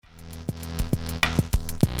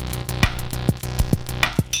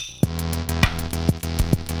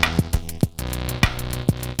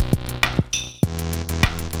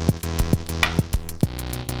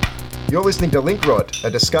You're listening to Link Rod,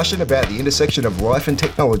 a discussion about the intersection of life and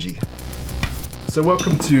technology. So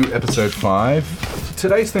welcome to episode 5.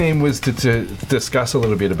 Today's theme was to discuss a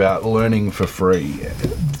little bit about learning for free.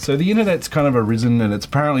 So the internet's kind of arisen, and it's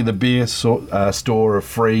apparently the biggest store of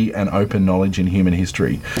free and open knowledge in human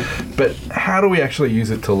history. But how do we actually use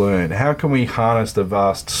it to learn? How can we harness the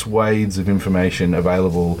vast swathes of information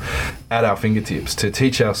available at our fingertips to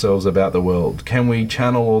teach ourselves about the world? Can we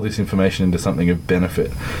channel all this information into something of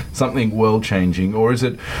benefit, something world-changing, or is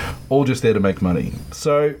it all just there to make money?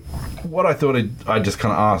 So what I thought I'd just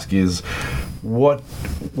kind of ask is, what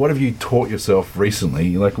have you taught yourself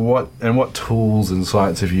recently? Like what tools and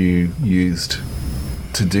sites have you used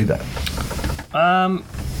to do that?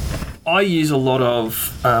 I use a lot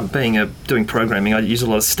of, doing programming, I use a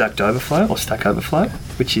lot of Stack Overflow,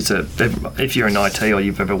 which is if you're in IT or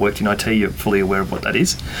you've ever worked in IT, you're fully aware of what that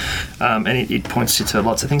is. And it points you to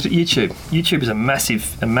lots of things. But YouTube is a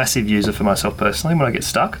massive user for myself personally when I get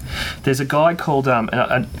stuck. There's a guy called,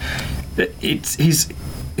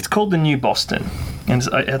 it's called The New Boston, and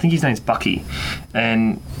I think his name's Bucky,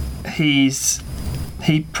 and he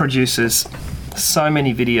produces so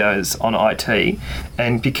many videos on IT,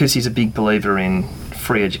 and because he's a big believer in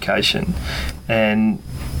free education, and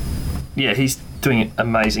yeah, he's doing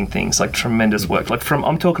amazing things, like tremendous work. Like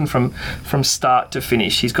I'm talking from start to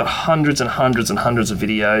finish. He's got hundreds and hundreds and hundreds of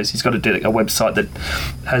videos. He's got a website that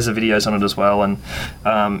has the videos on it as well, and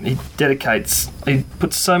he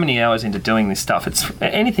puts so many hours into doing this stuff. It's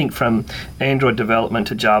anything from Android development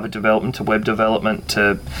to Java development to web development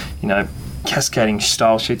to, cascading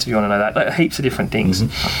style sheets, if you want to know that. Like, heaps of different things.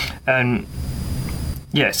 Mm-hmm. And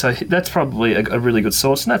yeah, so that's probably a really good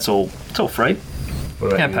source, and it's all free.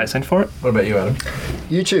 Can't pay a cent for it. What about you, Adam?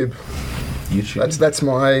 YouTube. That's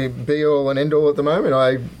my be-all and end-all at the moment.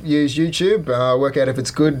 I use YouTube, work out if it's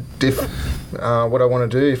good, if what I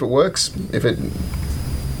want to do, if it works,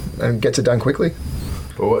 and gets it done quickly.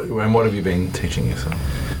 And what have you been teaching yourself?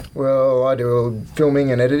 Well, I do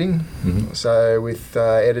filming and editing. Mm-hmm. So with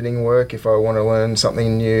editing work, if I want to learn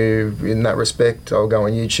something new in that respect, I'll go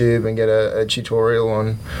on YouTube and get a tutorial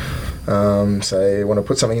on, say, I want to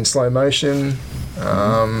put something in slow motion.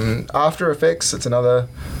 After Effects, it's another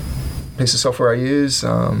piece of software I use.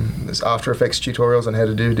 There's After Effects tutorials on how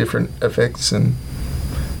to do different effects and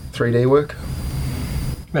 3D work.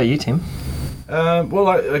 What about you, Tim?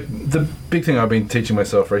 The big thing I've been teaching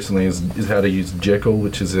myself recently is how to use Jekyll,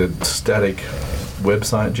 which is a static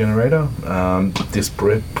website generator. This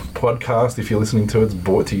podcast, if you're listening to it, is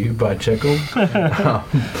brought to you by Jekyll.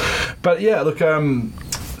 But yeah, look,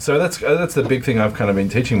 so that's the big thing I've kind of been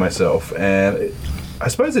teaching myself, and I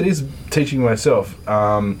suppose it is teaching myself.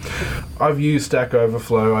 I've used Stack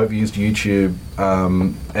Overflow, I've used YouTube,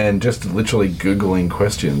 and just literally Googling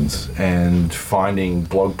questions and finding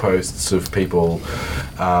blog posts of people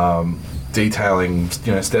detailing,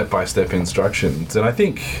 step-by-step instructions. And I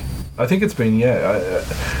think it's been,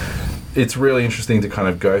 it's really interesting to kind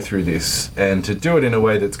of go through this and to do it in a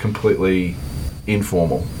way that's completely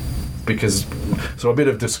informal. Because, so a bit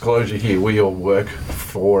of disclosure here, we all work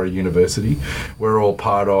for a university. We're all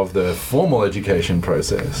part of the formal education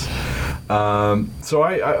process. So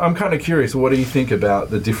I'm kind of curious, what do you think about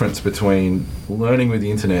the difference between learning with the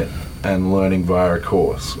internet and learning via a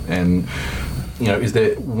course? And, is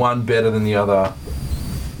there one better than the other?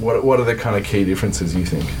 What are the kind of key differences you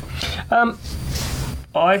think?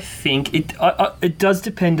 I think it does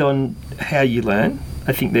depend on how you learn.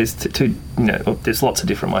 I think there's there's lots of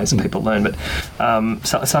different ways that people learn, but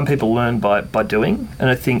some people learn by doing, and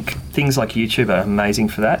I think things like YouTube are amazing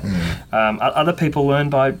for that. Other people learn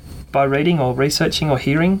by reading or researching or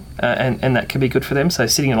hearing, and that can be good for them. So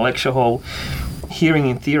sitting in a lecture hall, hearing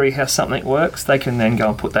in theory how something works, they can then go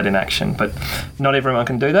and put that in action. But not everyone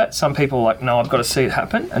can do that. Some people are like, no, I've got to see it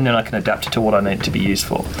happen, and then I can adapt it to what I need it to be used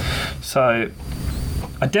for. So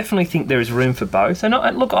I definitely think there is room for both. And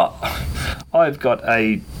look, I've got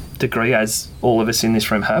a degree, as all of us in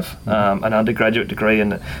this room have, an undergraduate degree,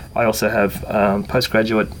 and I also have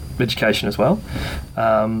postgraduate education as well,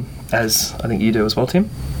 as I think you do as well, Tim.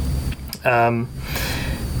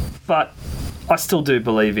 But I still do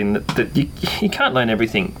believe in that you can't learn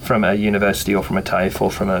everything from a university or from a TAFE or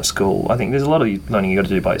from a school. I think there's a lot of learning you've got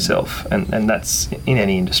to do by yourself, and that's in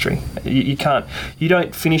any industry. You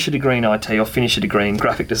don't finish a degree in IT or finish a degree in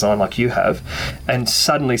graphic design like you have and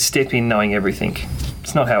suddenly step in knowing everything.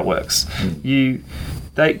 It's not how it works.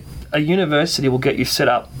 A university will get you set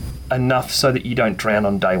up enough so that you don't drown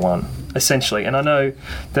on day one, essentially. And I know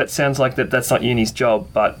that sounds like that's not uni's job,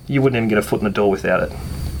 but you wouldn't even get a foot in the door without it.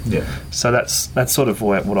 Yeah. So that's sort of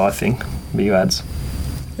what I think. What you ads?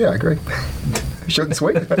 Yeah, I agree. Short and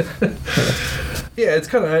sweet. Yeah, it's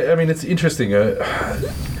kind of. I mean, it's interesting.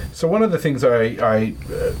 So one of the things I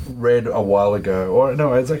read a while ago, or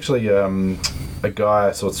no, it's actually a guy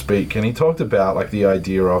I saw speak, and he talked about like the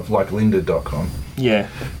idea of like lynda.com. Yeah.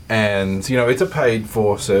 And, you know, it's a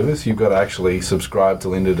paid-for service. You've got to actually subscribe to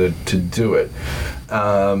Lynda to do it.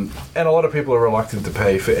 And a lot of people are reluctant to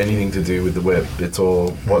pay for anything to do with the web. It's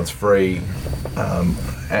all what's free.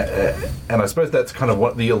 And I suppose that's kind of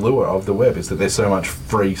what the allure of the web is, that there's so much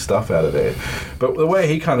free stuff out of there. But the way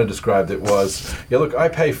he kind of described it was, yeah, look, I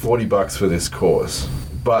pay $40 for this course,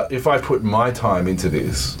 but if I put my time into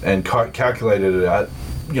this and calculated it out,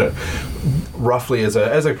 you know, roughly as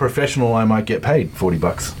a professional, I might get paid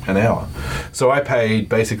 $40 an hour. So I paid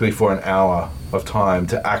basically for an hour of time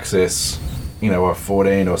to access, you know, a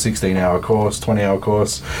 14 or 16 hour course, 20 hour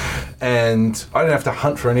course, and I didn't have to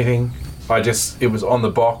hunt for anything. It was on the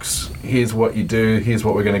box. Here's what you do. Here's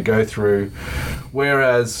what we're going to go through.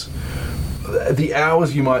 Whereas the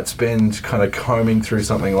hours you might spend kind of combing through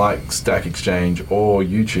something like Stack Exchange or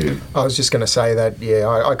YouTube. I was just going to say that, yeah,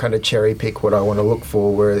 I kind of cherry pick what I want to look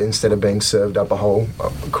for, where instead of being served up a whole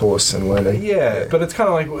course and learning. Yeah, but it's kind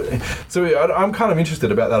of like, so I'm kind of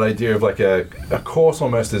interested about that idea of like a course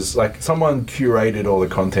almost as like someone curated all the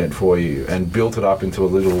content for you and built it up into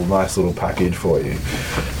a nice little package for you.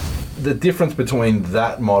 The difference between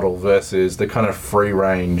that model versus the kind of free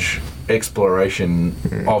range exploration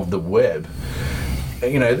of the web,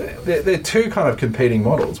 you know, they're two kind of competing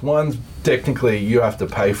models. One's technically you have to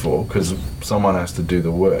pay for because someone has to do the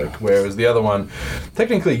work, whereas the other one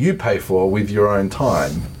technically you pay for with your own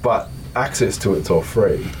time, but access to it's all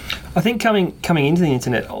free. I think coming into the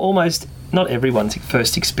internet, almost not everyone's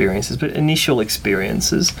first experiences, but initial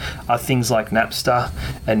experiences are things like Napster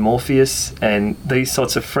and Morpheus and these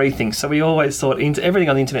sorts of free things. So we always thought everything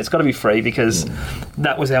on the internet's got to be free because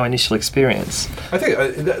that was our initial experience. I think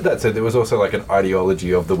that said, there was also like an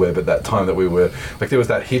ideology of the web at that time that we were like, there was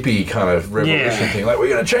that hippie kind of revolution thing, like we're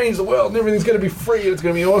going to change the world and everything's going to be free and it's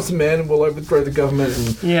going to be awesome, man, and we'll overthrow the government.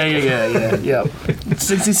 And Yeah.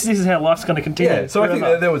 This is how life's going to continue. Yeah, so forever. I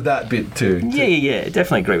think there was that bit too. Yeah,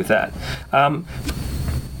 definitely agree with that.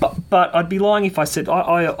 But I'd be lying if I said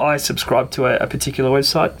I subscribe to a particular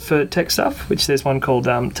website for tech stuff, which there's one called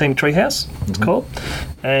Team Treehouse, it's called,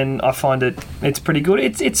 and I find it's pretty good.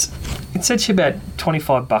 It's actually about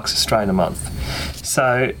 $25 Australian a month,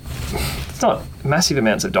 so it's not massive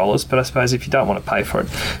amounts of dollars, but I suppose if you don't want to pay for it.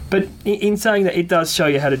 But in saying that, it does show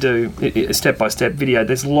you how to do a step-by-step video.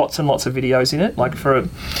 There's lots and lots of videos in it. Like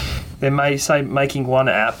they may say making one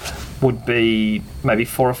app would be maybe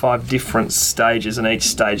 4 or 5 different stages, and each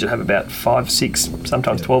stage would have about 5, 6,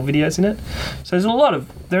 sometimes 12 videos in it. So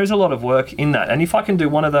there is a lot of work in that. And if I can do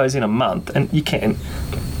one of those in a month, and you can,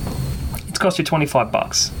 it's cost you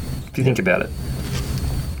 $25 if you think about it.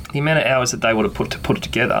 The amount of hours that they would have put it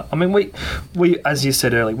together. I mean, we as you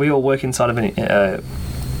said earlier, we all work inside of a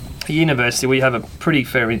university. We have a pretty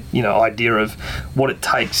fair, idea of what it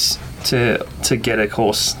takes to get a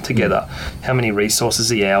course together, how many resources,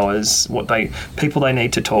 the hours, people they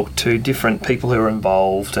need to talk to, different people who are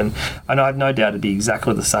involved, and I have no doubt it'd be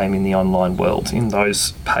exactly the same in the online world, in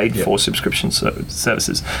those paid for subscription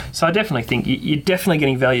services. So I definitely think you're definitely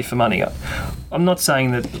getting value for money. I'm not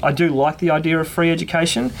saying that I do like the idea of free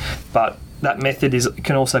education, but that method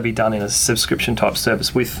can also be done in a subscription type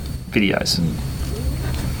service with videos.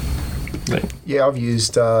 Yeah, I've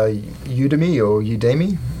used Udemy or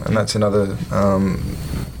Udemy, and that's another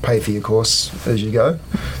pay for your course as you go.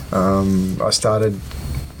 I started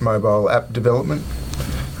mobile app development.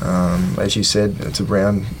 As you said, it's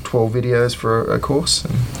around 12 videos for a course.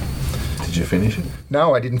 Did you finish it?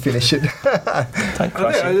 No, I didn't finish it. I think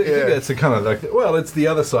that's a kind of like, well, it's the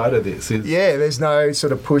other side of this. There's no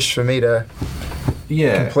sort of push for me to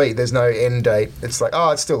complete. There's no end date. It's like,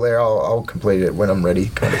 it's still there. I'll complete it when I'm ready,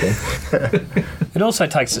 kind of thing. It also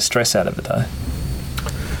takes the stress out of it, though.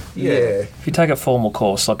 Yeah. If you take a formal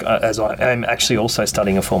course, like as I am actually also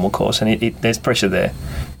studying a formal course, and there's pressure there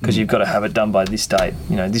because you've got to have it done by this date,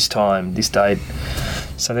 this time, this date.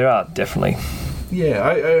 So there are definitely.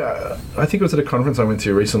 Yeah, I think it was at a conference I went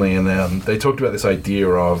to recently, and they talked about this idea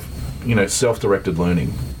of, self-directed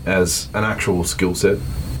learning as an actual skill set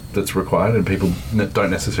that's required, and people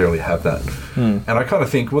don't necessarily have that. And I kind of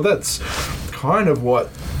think, well, that's kind of what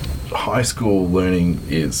high school learning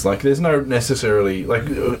is. Like, there's no necessarily, like,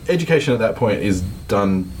 education at that point is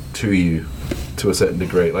done to you to a certain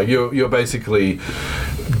degree. Like, you're basically,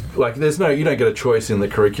 like, you don't get a choice in the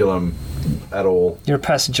curriculum at all. You're a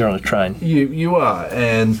passenger on a train. You are,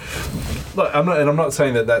 and look, I'm not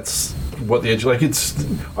saying that that's what the edge like.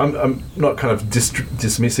 I'm not kind of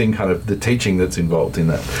dismissing kind of the teaching that's involved in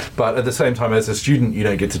that, but at the same time, as a student, you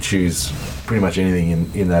don't get to choose pretty much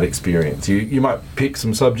anything in that experience. You might pick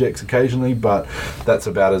some subjects occasionally, but that's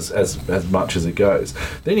about as much as it goes.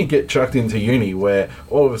 Then you get chucked into uni, where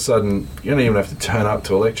all of a sudden you don't even have to turn up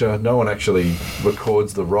to a lecture. No one actually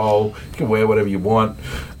records the role. You can wear whatever you want.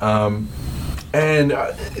 And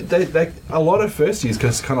they a lot of first years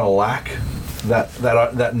just kind of lack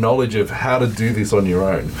that knowledge of how to do this on your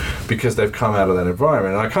own, because they've come out of that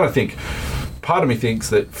environment. And I kind of think, part of me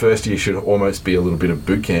thinks that first year should almost be a little bit of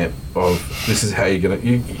boot camp of, this is how you're gonna,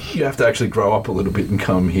 you have to actually grow up a little bit and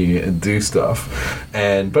come here and do stuff.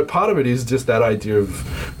 But part of it is just that idea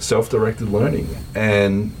of self-directed learning.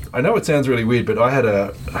 And I know it sounds really weird, but I had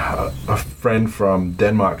a friend from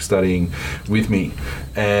Denmark studying with me,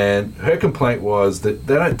 and her complaint was that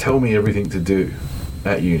they don't tell me everything to do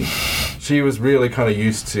at uni. She was really kind of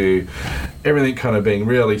used to everything kind of being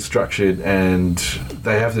really structured, and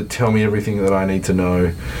they have to tell me everything that I need to know.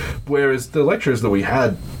 Whereas the lecturers that we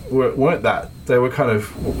had weren't that. They were kind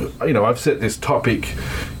of, I've set this topic,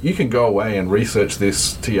 you can go away and research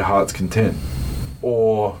this to your heart's content,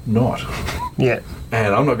 or not. Yeah.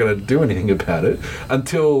 And I'm not going to do anything about it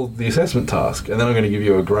until the assessment task, and then I'm going to give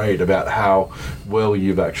you a grade about how well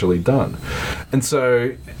you've actually done. And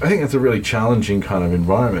so I think that's a really challenging kind of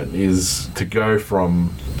environment, is to go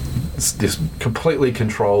from this completely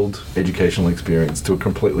controlled educational experience to a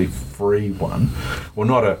completely free one. Well,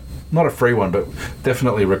 not a free one, but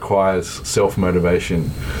definitely requires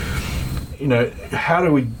self-motivation. How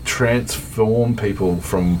do we transform people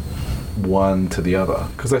from one to the other?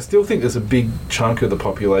 Because I still think there's a big chunk of the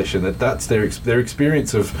population that's their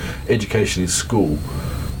experience of education is school,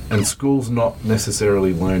 and school's not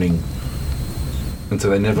necessarily learning, and so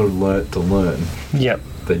they never learnt to learn. Yep.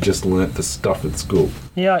 They just learnt the stuff at school.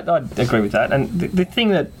 Yeah, I agree with that. And the thing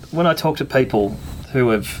that when I talk to people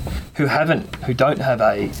who don't have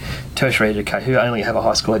a tertiary education, who only have a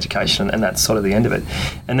high school education, and that's sort of the end of it,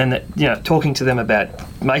 and then talking to them about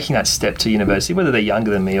making that step to university, whether they're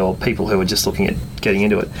younger than me or people who are just looking at getting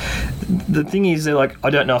into it, the thing is, they're like,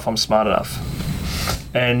 I don't know if I'm smart enough.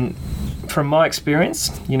 And from my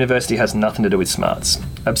experience, university has nothing to do with smarts.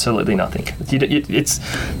 Absolutely nothing. It's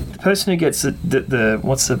the person who gets the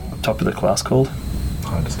what's the top of the class called?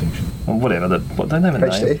 High distinction. Or whatever. What don't they have a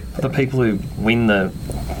name? The people who win the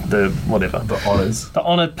whatever. The honours. The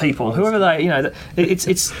honoured people. Whoever they,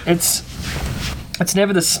 it's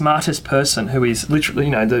never the smartest person who is literally,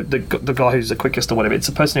 the guy who's the quickest or whatever. It's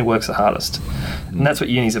the person who works the hardest. And that's what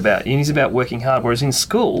uni's about. Uni's about working hard, whereas in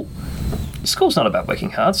school's not about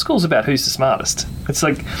working hard. School's about who's the smartest. It's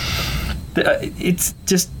like, it's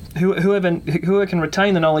just whoever can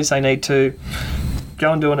retain the knowledge they need to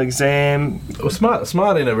go and do an exam. Well,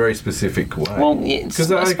 smart in a very specific way. Well, yeah,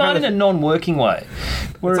 smart in a non-working way.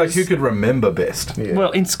 Whereas, it's like who could remember best. Yeah. Well,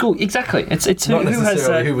 in school, exactly. It's not who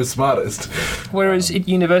necessarily has who was smartest. Whereas at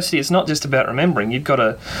university, it's not just about remembering.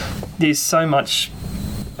 There's so much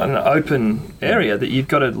an open area that you've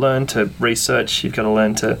got to learn to research, you've got to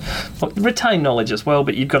learn to retain knowledge as well,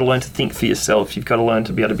 but you've got to learn to think for yourself, you've got to learn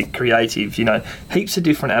to be able to be creative, heaps of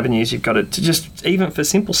different avenues you've got to just, even for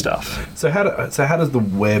simple stuff. So how does the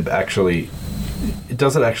web actually,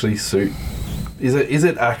 does it actually suit, is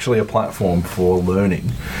it actually a platform for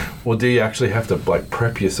learning, or do you actually have to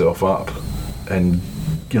prep yourself up and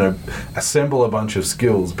assemble a bunch of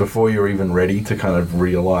skills before you're even ready to kind of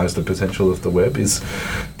realise the potential of the web?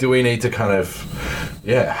 Do we need to kind of,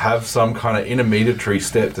 have some kind of intermediary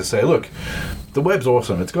step to say, look, the web's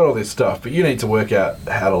awesome, it's got all this stuff, but you need to work out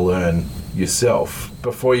how to learn yourself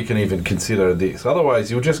before you can even consider this. Otherwise,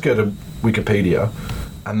 you'll just go to Wikipedia,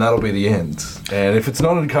 and that'll be the end. And if it's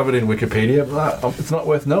not uncovered in Wikipedia, it's not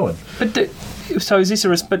worth knowing. So is this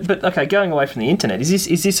okay, going away from the internet, is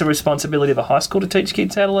this a responsibility of a high school to teach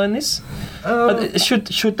kids how to learn this?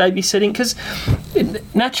 Should they be setting, because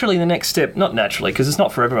naturally the next step, not naturally because it's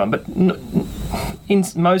not for everyone, but in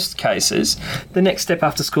most cases the next step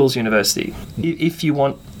after school is university, if you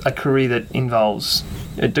want a career that involves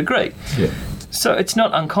a degree. Yeah. So it's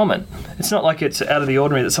not uncommon. It's not like it's out of the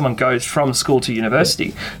ordinary that someone goes from school to university.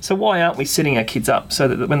 Yeah. So why aren't we setting our kids up so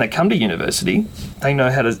that when they come to university, they know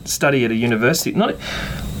how to study at a university, not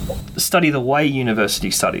study the way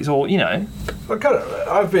university studies, or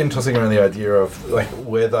I've been tossing around the idea of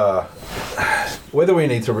whether we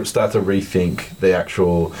need to start to rethink the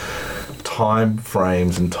actual time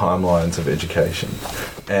frames and timelines of education.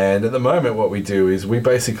 And at the moment what we do is we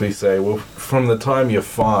basically say, well, from the time you're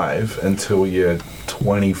 5 until you're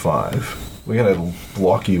 25, we're going to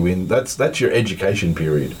lock you in. That's your education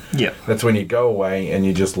period. Yeah. That's when you go away and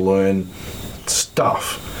you just learn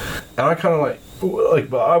stuff. And I kind of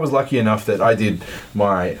like, I was lucky enough that I did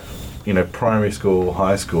my, primary school,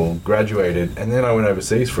 high school, graduated, and then I went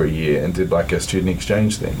overseas for a year and did like a student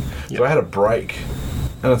exchange thing. Yep. So I had a break,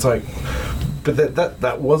 and it's like, but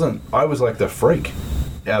that wasn't, I was like the freak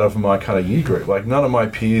out of my kind of year group. Like, none of my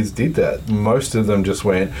peers did that. Most of them just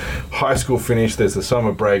went, high school finished, there's the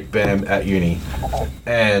summer break, bam, at uni.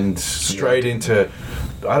 And straight into,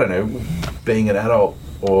 I don't know, being an adult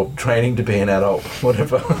or training to be an adult,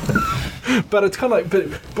 whatever. But it's kind of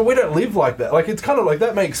like, but we don't live like that. Like, it's kind of like,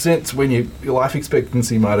 that makes sense when your life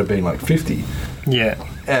expectancy might have been like 50. Yeah.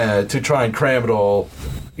 To try and cram it all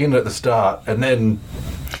in at the start, and then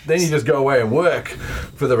you just go away and work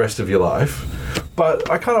for the rest of your life. But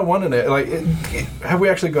I kind of wonder, have we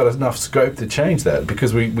actually got enough scope to change that?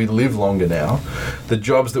 Because we live longer now. The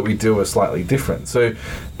jobs that we do are slightly different. So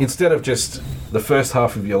instead of just the first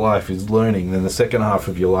half of your life is learning, then the second half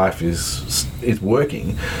of your life is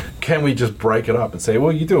working, can we just break it up and say,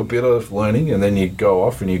 well, you do a bit of learning and then you go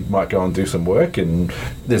off and you might go and do some work, and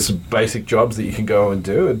there's some basic jobs that you can go and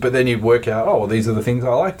do, but then you work out, oh, well, these are the things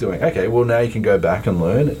I like doing. Okay, well, now you can go back and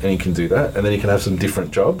learn, and you can do that, and then you can have some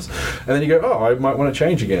different jobs, and then you go, oh, I might want to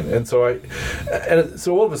change again. And so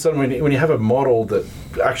all of a sudden, when you have a model that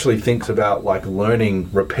actually thinks about like learning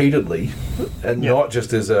repeatedly and not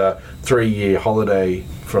just as a 3-year holiday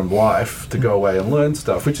from life to go away and learn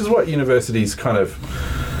stuff, which is what universities kind of,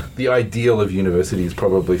 the ideal of university is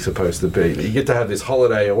probably supposed to be. That you get to have this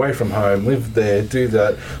holiday away from home, live there, do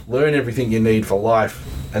that, learn everything you need for life,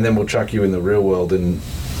 and then we'll chuck you in the real world and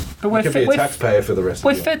you can be a taxpayer for the rest of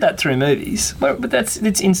your life. We're fed that through movies, but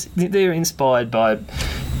they're inspired by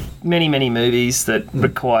many, many movies that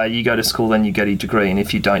require you go to school and you get your degree, and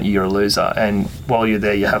if you don't, you're a loser, and while you're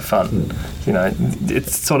there you have fun.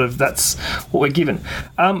 It's sort of, that's what we're given.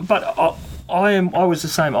 But I was the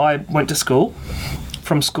same. I went to school.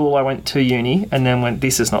 From school I went to uni and then went,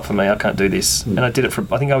 this is not for me, I can't do this. And I did it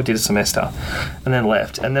I think I did a semester and then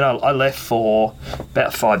left. And then I left for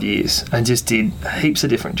about 5 years and just did heaps of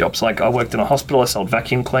different jobs. Like, I worked in a hospital, I sold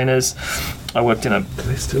vacuum cleaners, I worked in a... Do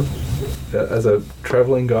they still? As a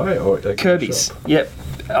travelling guy or a Kirby's? Shop? Yep.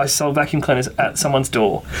 I sold vacuum cleaners at someone's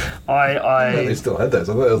door. They still had those.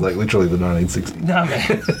 I thought it was like literally the 1960s. No,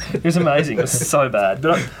 man. It was amazing. It was so bad.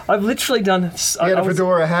 But I've literally done... You had a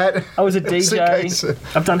fedora hat. I was a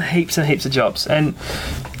DJ. I've done heaps and heaps of jobs. And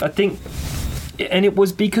I think... And it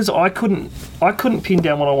was because I couldn't pin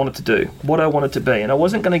down what I wanted to do, what I wanted to be. And I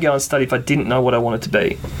wasn't going to go and study if I didn't know what I wanted to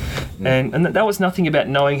be. And that was nothing about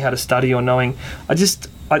knowing how to study or knowing... I just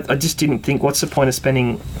didn't think, what's the point of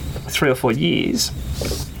spending 3 or 4 years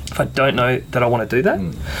if I don't know that I want to do that?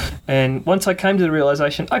 And once I came to the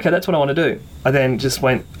realisation, okay, that's what I want to do, I then just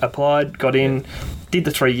went, applied, got in, did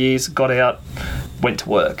the 3 years, got out, went to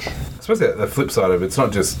work. I suppose the flip side of it's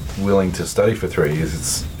not just willing to study for 3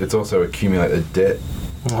 years, it's also accumulated debt.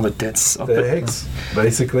 Oh, the debts. The HECS,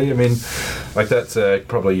 basically. I mean, like, that's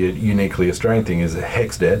probably a uniquely Australian thing, is a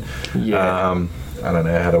HECS debt. Yeah. I don't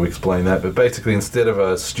know how to explain that, but basically, instead of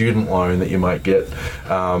a student loan that you might get,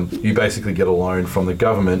 you basically get a loan from the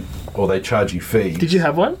government, or they charge you fees. Did you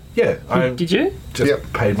have one? Yeah. Did you?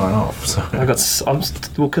 Just paid mine off. So.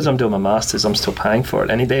 Because I'm doing my masters, I'm still paying for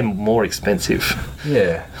it, and they're more expensive.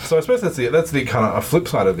 Yeah. So I suppose that's the kind of a flip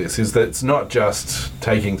side of this, is that it's not just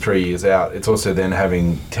taking 3 years out; it's also then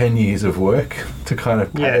having 10 years of work to kind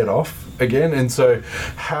of pay it off again. And so,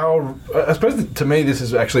 I suppose to me, this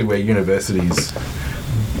is actually where universities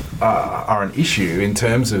are an issue in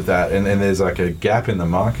terms of that, and there's like a gap in the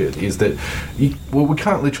market, is that we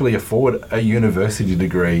can't literally afford a university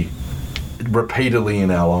degree repeatedly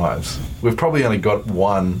in our lives. We've probably only got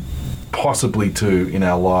 1, possibly 2 in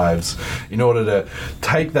our lives in order to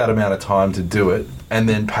take that amount of time to do it and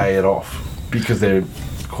then pay it off, because they're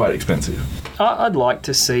quite expensive. I'd like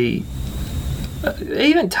to see...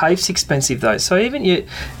 even TAFE's expensive though, so even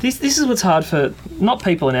this is what's hard for not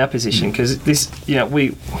people in our position, because this, we don't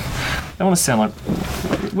want to sound like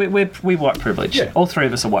we're white privileged. Yeah. All 3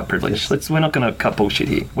 of us are white privileged. We're not going to cut bullshit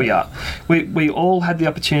here. We are. We all had the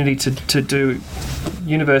opportunity to do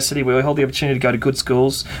university. We all had the opportunity to go to good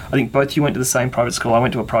schools. I think both you went to the same private school. I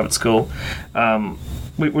went to a private school.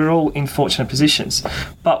 We're all in fortunate positions.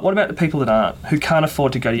 But what about the people that aren't, who can't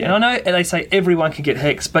afford to go to... And I know they say everyone can get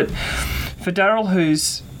HECS, but for Daryl,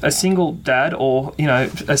 who's a single dad, or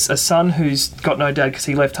a son who's got no dad because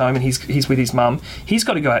he left home and he's with his mum, he's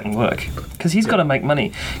got to go out and work because he's got to make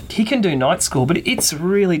money. He can do night school, but it's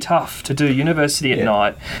really tough to do university at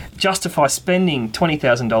night, justify spending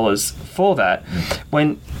 $20,000 for that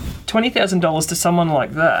when $20,000 to someone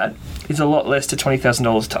like that is a lot less to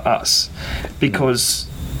 $20,000 to us, because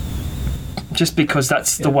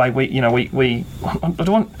that's the way we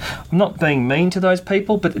I'm not being mean to those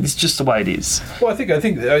people, but it's just the way it is. Well, I think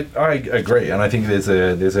I agree, and I think there's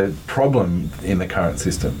a problem in the current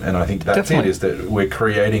system, and I think that's Definitely. it, is that we're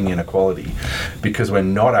creating inequality because we're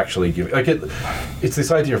not actually giving. It's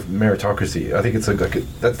this idea of meritocracy. I think it's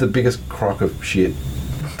that's the biggest crock of shit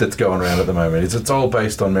that's going around at the moment. It's all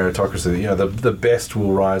based on meritocracy. The best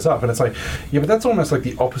will rise up, and it's like, yeah, but that's almost like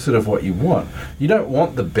the opposite of what you want. You don't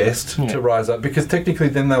want the best to rise up, because technically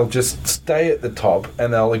then they'll just stay at the top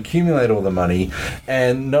and they'll accumulate all the money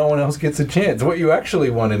and no one else gets a chance. What you actually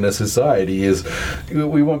want in a society is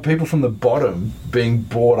we want people from the bottom being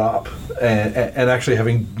brought up and actually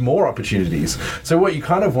having more opportunities. So what you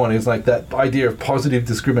kind of want is like that idea of positive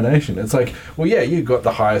discrimination. It's like, well, yeah, you got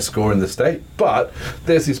the highest score in the state, but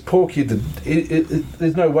there's this poor kid that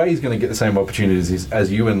there's no way he's going to get the same opportunities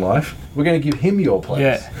as you in life. We're going to give him your place.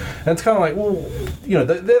 Yeah. And it's kind of like, well,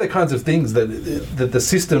 they're the kinds of things that the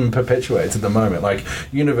system perpetuates at the moment. Like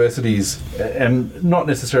universities, and not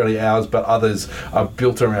necessarily ours, but others, are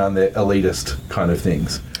built around their elitist kind of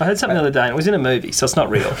things. I heard something the other day, and it was in a movie, so it's not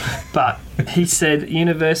real. But he said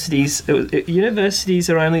universities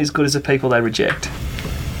are only as good as the people they reject.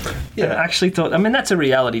 Yeah. And I actually thought, that's a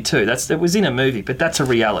reality too. It was in a movie, but that's a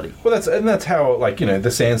reality. Well, that's how,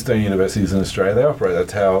 the sandstone universities in Australia, they operate.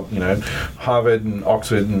 That's how, Harvard and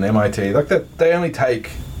Oxford and MIT, like that, they only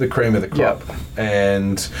take the cream of the crop. Yep.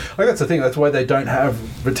 And that's the thing. That's why they don't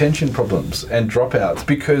have retention problems and dropouts,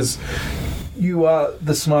 because you are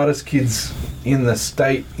the smartest kids in the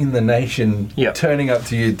state, in the nation, Yep. turning up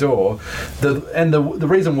to your door. The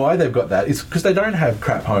reason why they've got that is because they don't have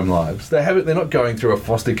crap home lives. They're not going through a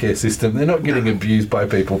foster care system. They're not getting abused by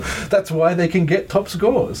people. That's why they can get top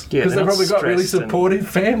scores. Yeah, Because they've probably got really supportive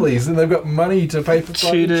families, and they've got money to pay for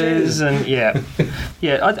tutors and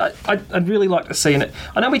I'd really like to see it.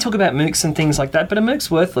 I know we talk about MOOCs and things like that, but a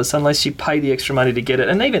MOOC's worthless unless you pay the extra money to get it,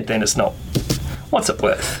 and even then it's not. What's it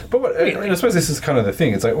worth? But I suppose this is kind of the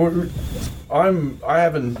thing. It's like I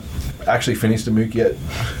haven't actually finished a MOOC yet.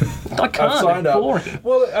 I can't. I've signed it's up. boring.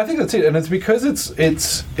 Well, I think that's it, and it's because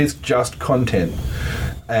it's just content,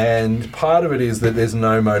 and part of it is that there's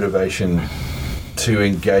no motivation to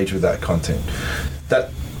engage with that content.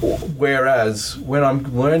 Whereas when I'm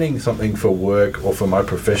learning something for work or for my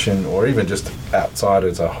profession, or even just outside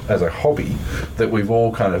as a hobby, that we've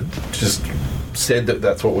all kind of just said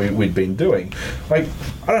that's what we'd been doing. Like,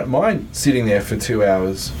 I don't mind sitting there for 2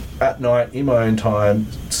 hours at night in my own time,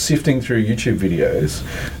 sifting through YouTube videos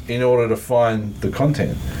in order to find the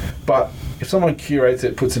content. But if someone curates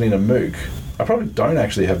it, puts it in a MOOC, I probably don't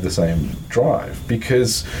actually have the same drive,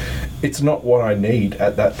 because it's not what I need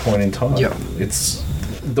at that point in time. Yep. It's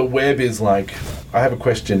the web is like, I have a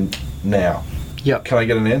question now. Yep. Can I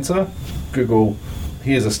get an answer? Google,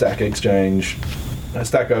 here's a Stack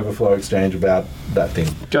Overflow exchange about that thing.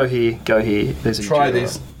 Go here. There's a Try URL.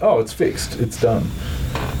 this. Oh, it's fixed. It's done.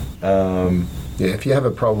 If you have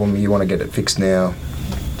a problem, you want to get it fixed now.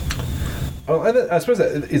 Well, and I suppose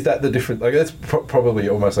is that the difference? Like, that's probably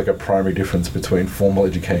almost like a primary difference between formal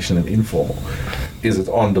education and informal, is it's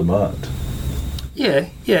on demand. Yeah,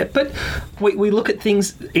 but we look at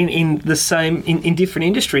things in the same in different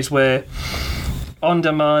industries where on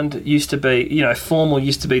demand used to be, formal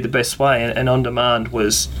used to be the best way, and on demand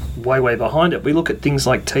was way behind it. We look at things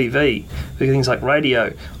like TV, we look at things like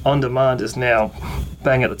radio. On demand is now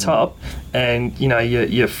bang at the top, and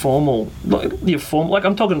your formal, like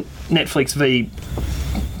I'm talking Netflix v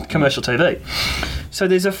commercial TV. So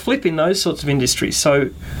there's a flip in those sorts of industries.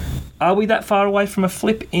 So are we that far away from a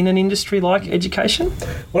flip in an industry like education?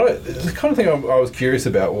 Well, the kind of thing I was curious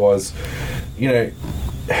about was, I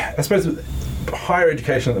suppose higher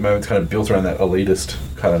education at the moment is kind of built around that elitist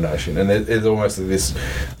kind of notion, and there's almost this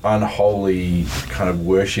unholy kind of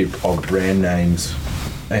worship of brand names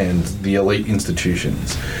and the elite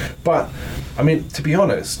institutions. But I mean, to be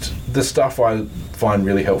honest, the stuff I find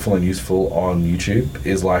really helpful and useful on YouTube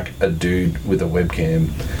is like a dude with a webcam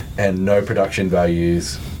and no production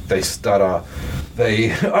values. They stutter.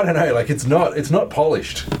 I don't know, like it's not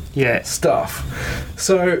polished stuff.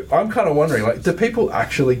 So I'm kind of wondering, like, do people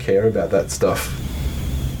actually care about that stuff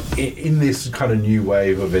in this kind of new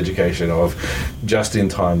wave of education, of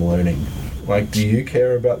just-in-time learning? Like, do you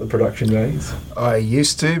care about the production values? I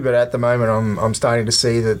used to, but at the moment I'm starting to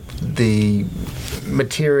see that the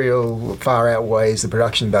material far outweighs the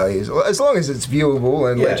production values, as long as it's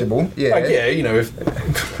viewable and legible. Yeah. Like,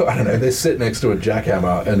 if I don't know, they're sitting next to a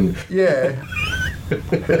jackhammer and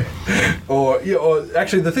Or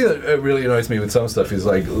actually, the thing that really annoys me with some stuff is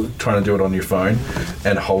like trying to do it on your phone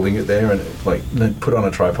and holding it there and like put on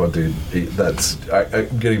a tripod, dude.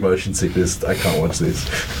 I'm getting motion sickness. I can't watch this.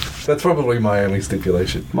 That's probably my only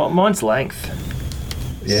stipulation. Mine's length.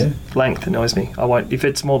 Yeah. Length annoys me. I won't if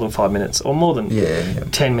it's more than 5 minutes or more than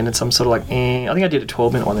 10 minutes. I'm sort of like, I think I did a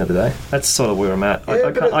 12-minute one the other day. That's sort of where I'm at.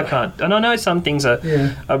 I can't. And I know some things are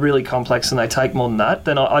really complex and they take more than that.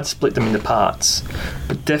 Then I'd split them into parts.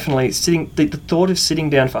 But definitely the thought of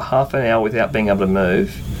sitting down for half an hour without being able to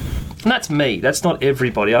move. And that's me. That's not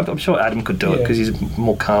everybody. I'm sure Adam could do it because he's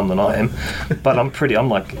more calm than I am. But I'm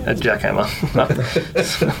like a jackhammer.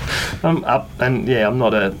 I'm up and I'm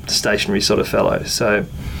not a stationary sort of fellow. So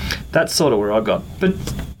that's sort of where I got. But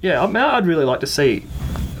I'd really like to see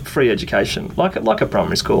free education, like a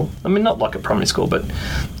primary school. I mean, not like a primary school, but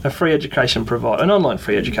a free education an online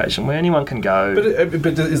free education where anyone can go.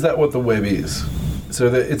 But is that what the web is? So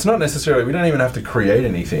that it's not necessarily, we don't even have to create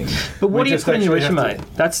anything. But what do you put in your resume?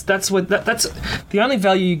 That's the only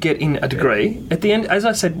value you get in a degree. At the end, as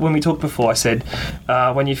I said when we talked before, I said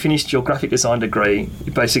when you finished your graphic design degree,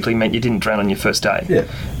 it basically meant you didn't drown on your first day. Yeah.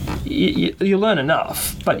 You learn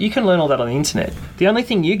enough, but you can learn all that on the internet. The only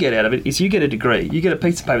thing you get out of it is you get a degree. You get a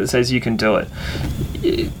piece of paper that says you can do it.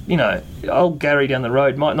 You know, old Gary down the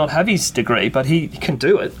road might not have his degree, but he can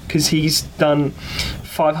do it because he's done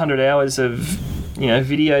 500 hours of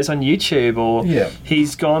videos on YouTube, or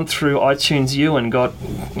he's gone through iTunes U and got,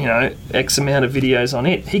 X amount of videos on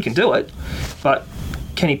it. He can do it, but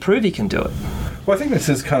can he prove he can do it? Well, I think this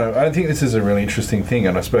is a really interesting thing,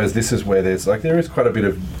 and I suppose this is where there is quite a bit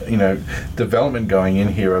of, development going in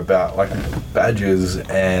here about like badges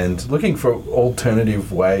and looking for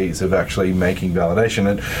alternative ways of actually making validation.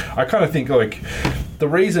 And I kind of think like the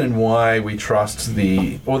reason why we trust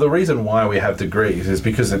the reason why we have degrees is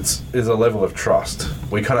because it's a level of trust.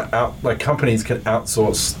 We kind of companies can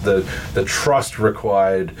outsource the trust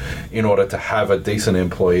required in order to have a decent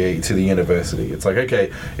employee to the university. It's like,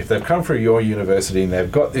 okay, if they've come through your university and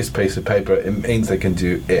they've got this piece of paper, it means they can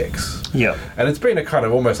do X. Yeah. And it's been a kind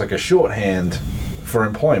of almost like a shorthand for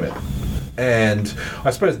employment. And I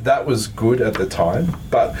suppose that was good at the time,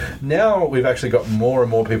 but now we've actually got more and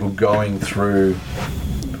more people going through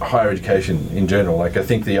higher education in general. Like, I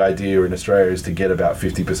think the idea in Australia is to get about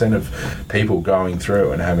 50% of people going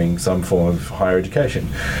through and having some form of higher education.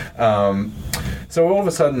 So all of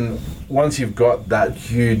a sudden, once you've got that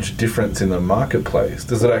huge difference in the marketplace,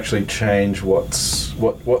 does it actually change what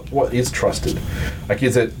is trusted? Like,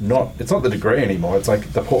 is it not? It's not the degree anymore. It's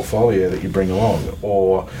like the portfolio that you bring along,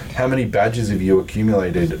 or how many badges have you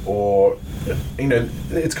accumulated, or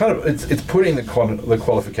it's kind of it's putting the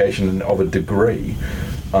qualification of a degree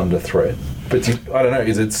under threat. But I don't know.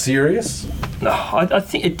 Is it serious? No, I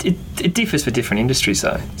think it differs for different industries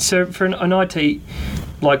though. So for an IT,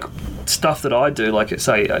 like stuff that I do, like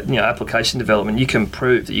say application development, you can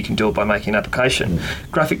prove that you can do it by making an application.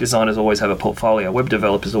 Graphic designers always have a portfolio. Web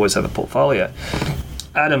developers always have a portfolio.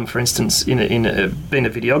 Adam, for instance, being a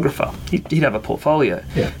videographer, he'd have a portfolio.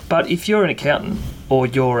 Yeah. But if you're an accountant or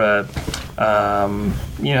you're a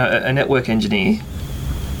network engineer,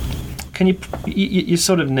 can you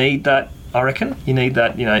sort of need that? I reckon you need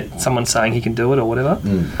that, someone saying he can do it or whatever.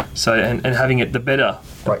 So and having it the better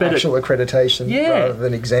actual accreditation rather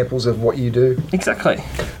than examples of what you do. Exactly.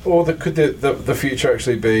 Or could the future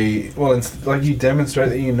actually be, well, it's like you demonstrate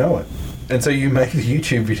that you know it. And so you make the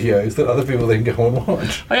YouTube videos that other people then go and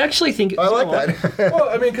watch. I actually think I like that. Well,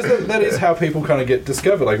 I mean, because that is how people kind of get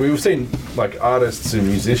discovered. Like, we've seen like artists and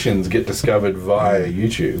musicians get discovered via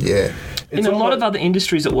YouTube. Yeah. In a lot of other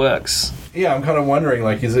industries, it works. Yeah, I'm kind of wondering,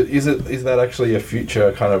 like, is that actually a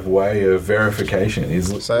future kind of way of verification?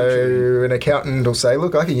 So an accountant will say,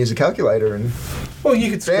 "Look, I can use a calculator," and well,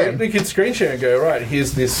 you could screen share and go, right,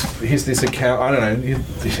 here's this account. I don't know.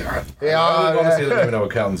 Honestly, I don't even know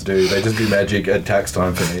what accountants do. They just do magic at tax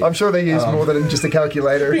time for me. I'm sure they use more than just a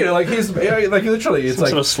calculator. Like literally, it's some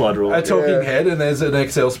like sort of slide rule. A talking head, and there's an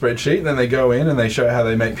Excel spreadsheet, and then they go in and they show how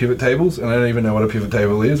they make pivot tables. And I don't even know what a pivot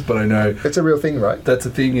table is, but I know it's a real thing, right? That's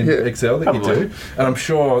a thing in Excel that you do, and I'm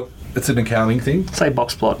sure it's an accounting thing. Say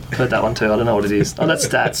box plot. Heard that one too. I don't know what it is. Oh, that's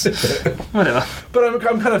stats. Whatever. But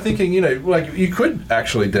I'm kind of thinking, like, you could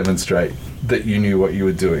actually demonstrate that you knew what you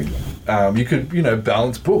were doing. You could,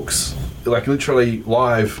 balance books, like literally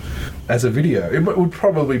live as a video. It would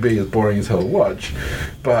probably be as boring as hell to watch,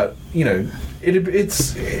 but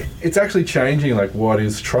it's actually changing, like, what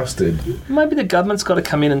is trusted. Maybe the government's got to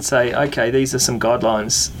come in and say, okay, these are some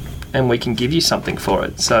guidelines. and we can give you something for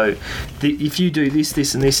it. So if you do this,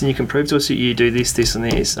 this and this, and you can prove to us that you do this, this and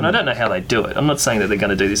this, and I don't know how they do it. I'm not saying that they're going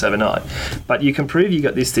to do this overnight, but you can prove you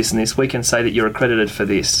got this, this and this. We can say that you're accredited for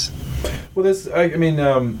this. Well,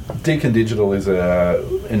 Deakin Digital is a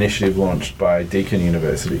initiative launched by Deakin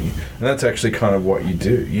University, and that's actually kind of what you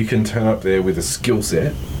do. You can turn up there with a skill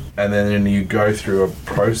set, and then you go through a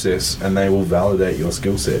process, and they will validate your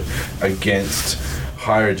skill set against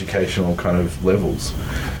higher educational kind of levels.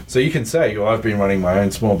 So you can say, I've been running my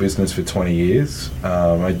own small business for 20 years.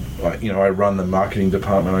 I run the marketing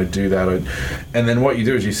department. I do that. And then what you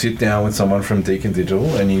do is you sit down with someone from Deakin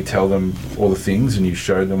Digital and you tell them all the things and you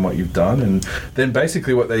show them what you've done. And then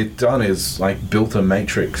basically what they've done is like built a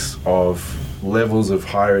matrix of levels of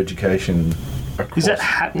higher education. Is that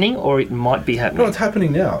happening, or it might be happening? No, it's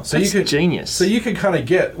happening now. So That's genius. So you can kind of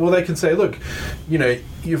they can say, look,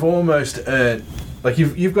 you've almost earned. Like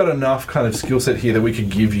you've got enough kind of skill set here that we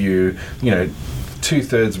could give you,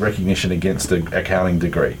 2/3 recognition against an accounting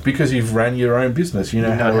degree because you've ran your own business. You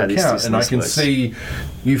know how to account, and I can see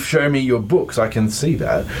you've shown me your books. I can see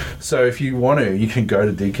that. So if you want to, you can go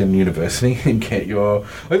to Deakin University and get your.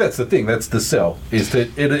 That's the thing. That's the sell. Is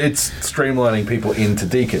that it's streamlining people into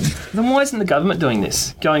Deakin. Then why isn't the government doing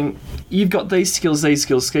this? Going, you've got these skills.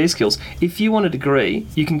 If you want a degree,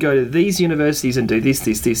 you can go to these universities and do this.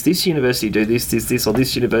 This university do this, or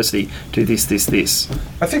this university do this.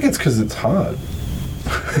 I think it's because it's hard.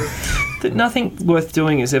 That nothing worth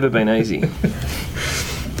doing has ever been easy.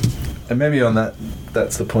 And maybe on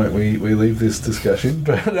that's the point we leave this discussion.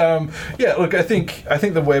 But look, I think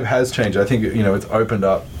the web has changed. I think it's opened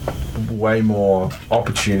up way more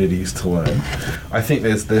opportunities to learn. I think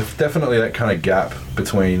there's definitely that kind of gap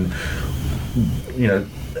between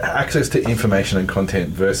access to information and content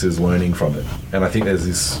versus learning from it. And I think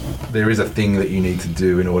there is a thing that you need to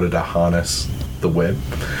do in order to harness the web.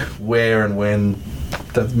 Where and when,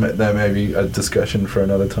 that may be a discussion for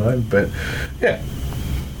another time. But yeah,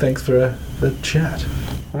 thanks for the chat.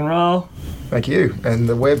 Roll. Thank you. And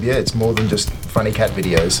the web, it's more than just funny cat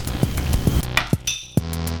videos.